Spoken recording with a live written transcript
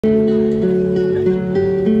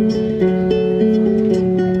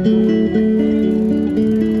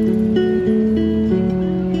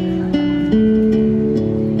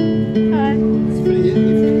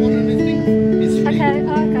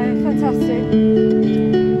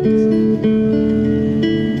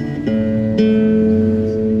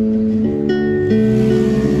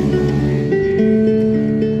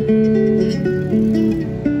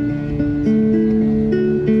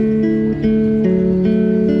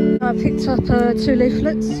picked up 2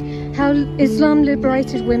 leaflets. How Islam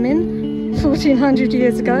Liberated Women 1400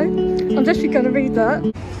 years ago. I'm definitely going to read that.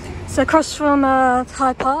 So across from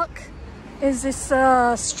Hyde Park is this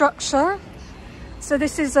structure. So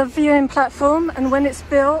this is a viewing platform, and when it's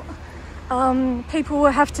built, people will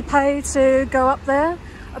have to pay to go up there.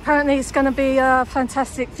 Apparently it's going to be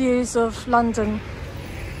fantastic views of London.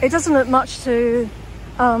 It doesn't look much to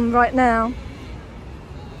right now.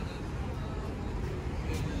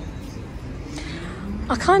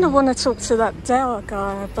 I kind of want to talk to that Dawah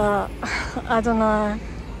guy, but I don't know.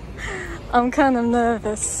 I'm kind of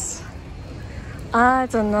nervous. I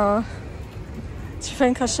don't know. Do you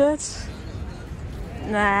think I should?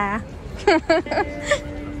 Nah.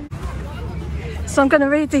 So I'm going to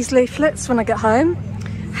read these leaflets when I get home.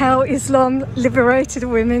 How Islam liberated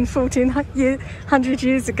women 1400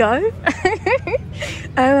 years ago.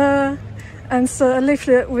 And so a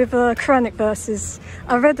leaflet with Quranic verses.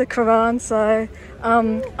 I read the Quran, so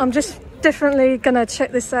I'm just definitely going to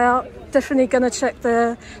check this out. Definitely going to check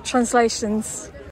the translations.